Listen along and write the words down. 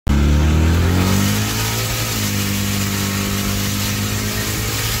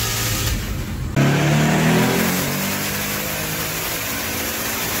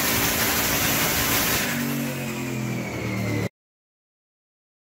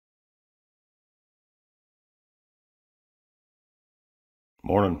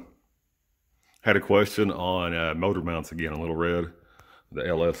Morning. Had a question on motor mounts again, a Little Red, the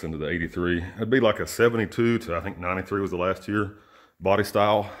LS into the 83. It'd be like a 72 to I think 93 was the last year body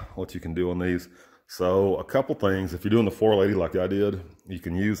style, what you can do on these. So a couple things, if you're doing the 480 like I did, you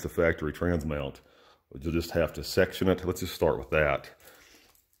can use the factory trans mount. You'll just have to section it. Let's just start with that.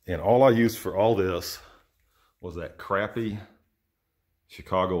 And all I used for all this was that crappy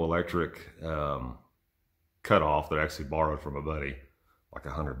Chicago Electric cutoff that I actually borrowed from a buddy. Like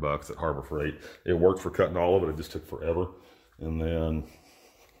 $100 at Harbor Freight. It worked for cutting all of it. It just took forever. And then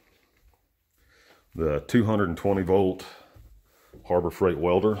the 220 volt Harbor Freight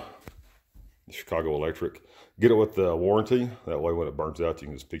welder, Chicago Electric. Get it with the warranty. That way when it burns out, you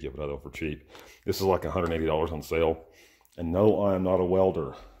can just pick up another one for cheap. This is like $180 on sale. And no, I am not a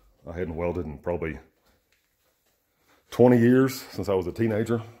welder. I hadn't welded in probably 20 years since I was a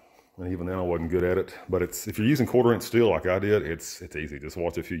teenager. And even now I wasn't good at it. But if you're using 1/4" steel like I did, it's easy. Just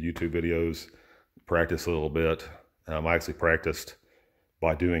watch a few YouTube videos, practice a little bit. I actually practiced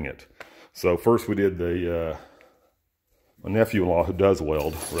by doing it. So first we did my nephew-in-law, who does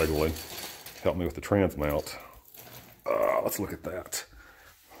weld regularly, helped me with the trans mount. Let's look at that.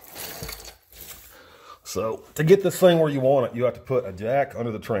 So to get this thing where you want it, you have to put a jack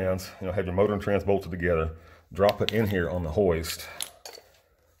under the trans, have your motor and trans bolted together, drop it in here on the hoist.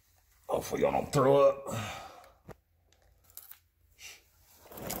 Hopefully y'all don't throw up.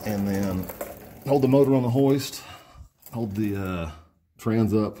 And then hold the motor on the hoist, hold the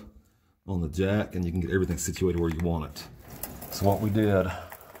trans up on the jack, and you can get everything situated where you want it. So what we did,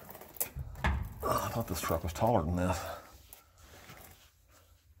 I thought this truck was taller than this.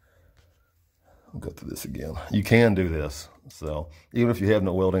 I'll go through this again. You can do this. So even if you have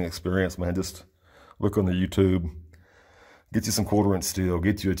no welding experience, man, just look on the YouTube. Get you some 1/4" steel,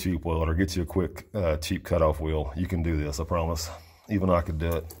 get you a cheap welder, get you a quick, cheap cutoff wheel. You can do this, I promise. Even I could do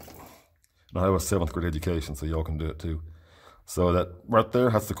it. And I have a 7th grade education, so y'all can do it too. So that right there,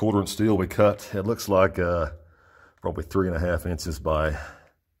 that's the 1/4" steel we cut. It looks like probably 3.5 inches by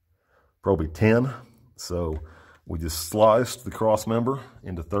probably 10. So we just sliced the cross member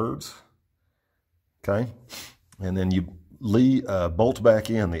into thirds. Okay. And then you bolt back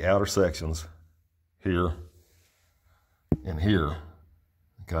in the outer sections here and here,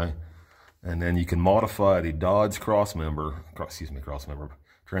 okay? And then you can modify the Dodge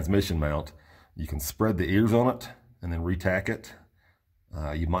transmission mount. You can spread the ears on it and then retack it.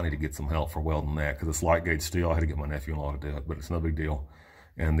 You might need to get some help for welding that because it's light gauge steel. I had to get my nephew-in-law to do it, but it's no big deal.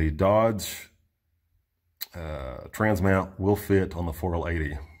 And the Dodge trans mount will fit on the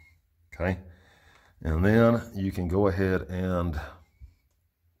 4L80, okay? And then you can go ahead and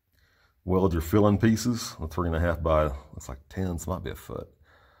weld your fill-in pieces, the 3.5 by, it's like 10, so it might be a foot,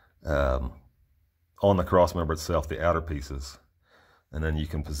 on the cross member itself, the outer pieces. And then you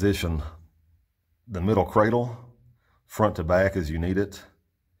can position the middle cradle front to back as you need it,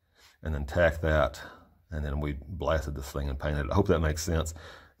 and then tack that. And then we blasted this thing and painted it. I hope that makes sense.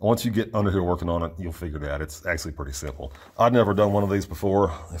 Once you get under here working on it, you'll figure it out. It's actually pretty simple. I'd never done one of these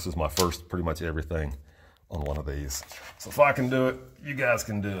before. This is my first pretty much everything on one of these. So if I can do it, you guys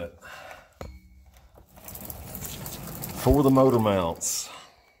can do it. For the motor mounts,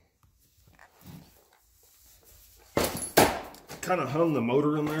 kind of hung the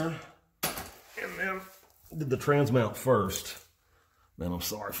motor in there and then did the trans mount first. Man, I'm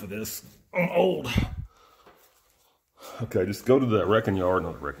sorry for this. I'm old. Okay, just go to the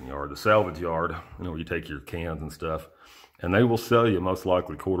the salvage yard, where you take your cans and stuff, and they will sell you most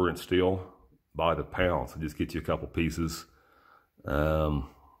likely 1/4" steel by the pound. So just get you a couple pieces.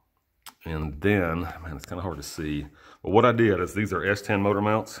 And then, man, it's kind of hard to see. But what I did is these are S10 motor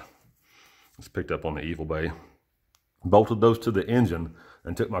mounts. Just picked up on the Evil Bay. Bolted those to the engine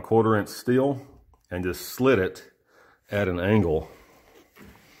and took my 1/4" steel and just slid it at an angle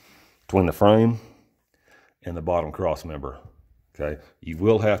between the frame and the bottom cross member. Okay, you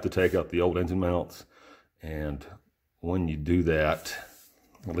will have to take out the old engine mounts. And when you do that,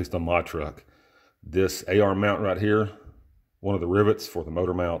 at least on my truck, this AR mount right here, one of the rivets for the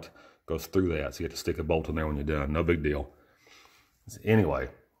motor mount goes through that. So you have to stick a bolt in there when you're done. No big deal. So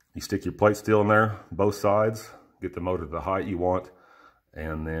anyway, you stick your plate steel in there, both sides, get the motor to the height you want,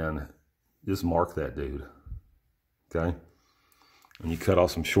 and then just mark that dude, okay? And you cut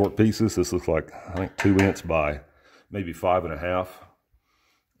off some short pieces. This looks like, I think, 2 inch by maybe 5.5.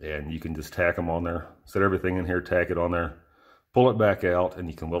 And you can just tack them on there. Set everything in here, tack it on there, pull it back out, and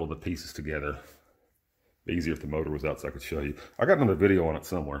you can weld the pieces together. Be easier if the motor was out so I could show you. I got another video on it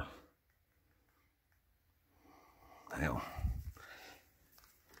somewhere. Now,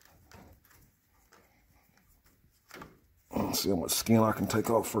 See how much skin I can take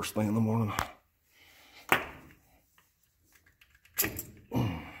off first thing in the morning. A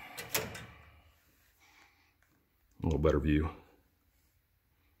little better view.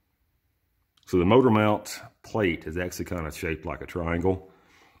 So the motor mount plate is actually kind of shaped like a triangle,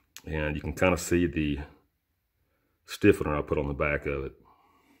 and you can kind of see the stiffener I put on the back of it.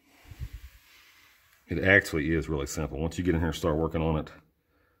 It actually is really simple. Once you get in here and start working on it,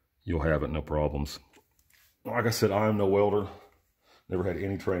 you'll have it, no problems. Like I said, I am no welder. Never had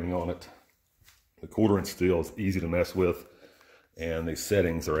any training on it. The 1/4 inch steel is easy to mess with, and the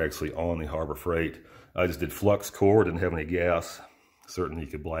settings are actually on the Harbor Freight. I just did flux core, didn't have any gas. Certainly you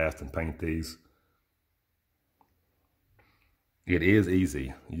could blast and paint these. It is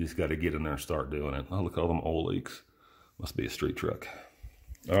easy. You just got to get in there and start doing it. Oh, look at all them oil leaks. Must be a street truck.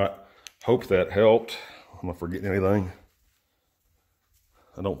 All right. Hope that helped. Am I forgetting anything?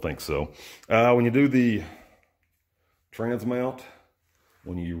 I don't think so. When you do the trans mount,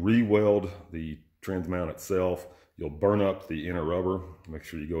 when you re-weld the trans mount itself, you'll burn up the inner rubber. Make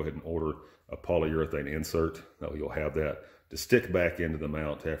sure you go ahead and order a polyurethane insert. That way you'll have that to stick back into the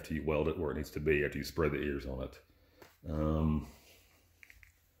mount after you weld it where it needs to be, after you spread the ears on it. And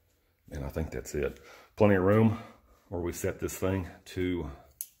I think that's it. Plenty of room where we set this thing to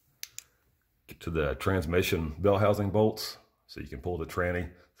the transmission bell housing bolts, so you can pull the tranny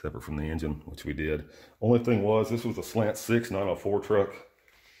separate from the engine, which we did. Only thing was, this was a slant 6 904 truck,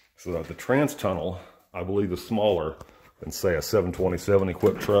 so that the trans tunnel, I believe, is smaller than, say, a 727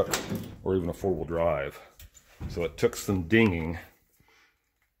 equipped truck or even a 4-wheel drive. So it took some dinging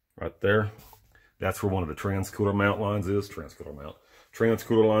right there. That's where one of the transcooler mount lines is.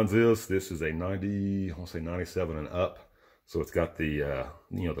 Transcooler lines is. This is a 90, I want to say 97 and up. So it's got the,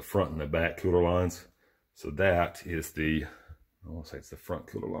 the front and the back cooler lines. So that is the, I want to say it's the front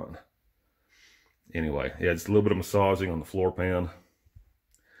cooler line. Anyway, yeah, just a little bit of massaging on the floor pan.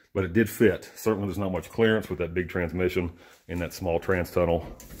 But it did fit. Certainly there's not much clearance with that big transmission in that small trans tunnel.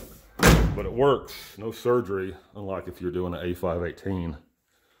 But it works. No surgery, unlike if you're doing an A518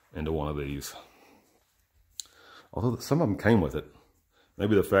 into one of these. Although some of them came with it.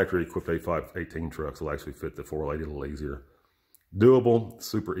 Maybe the factory equipped A518 trucks will actually fit the 480 a little easier. Doable,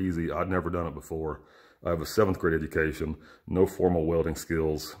 super easy. I'd never done it before. I have a 7th grade education, no formal welding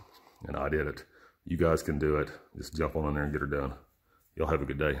skills, and I did it. You guys can do it. Just jump on in there and get her done. Y'all have a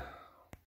good day.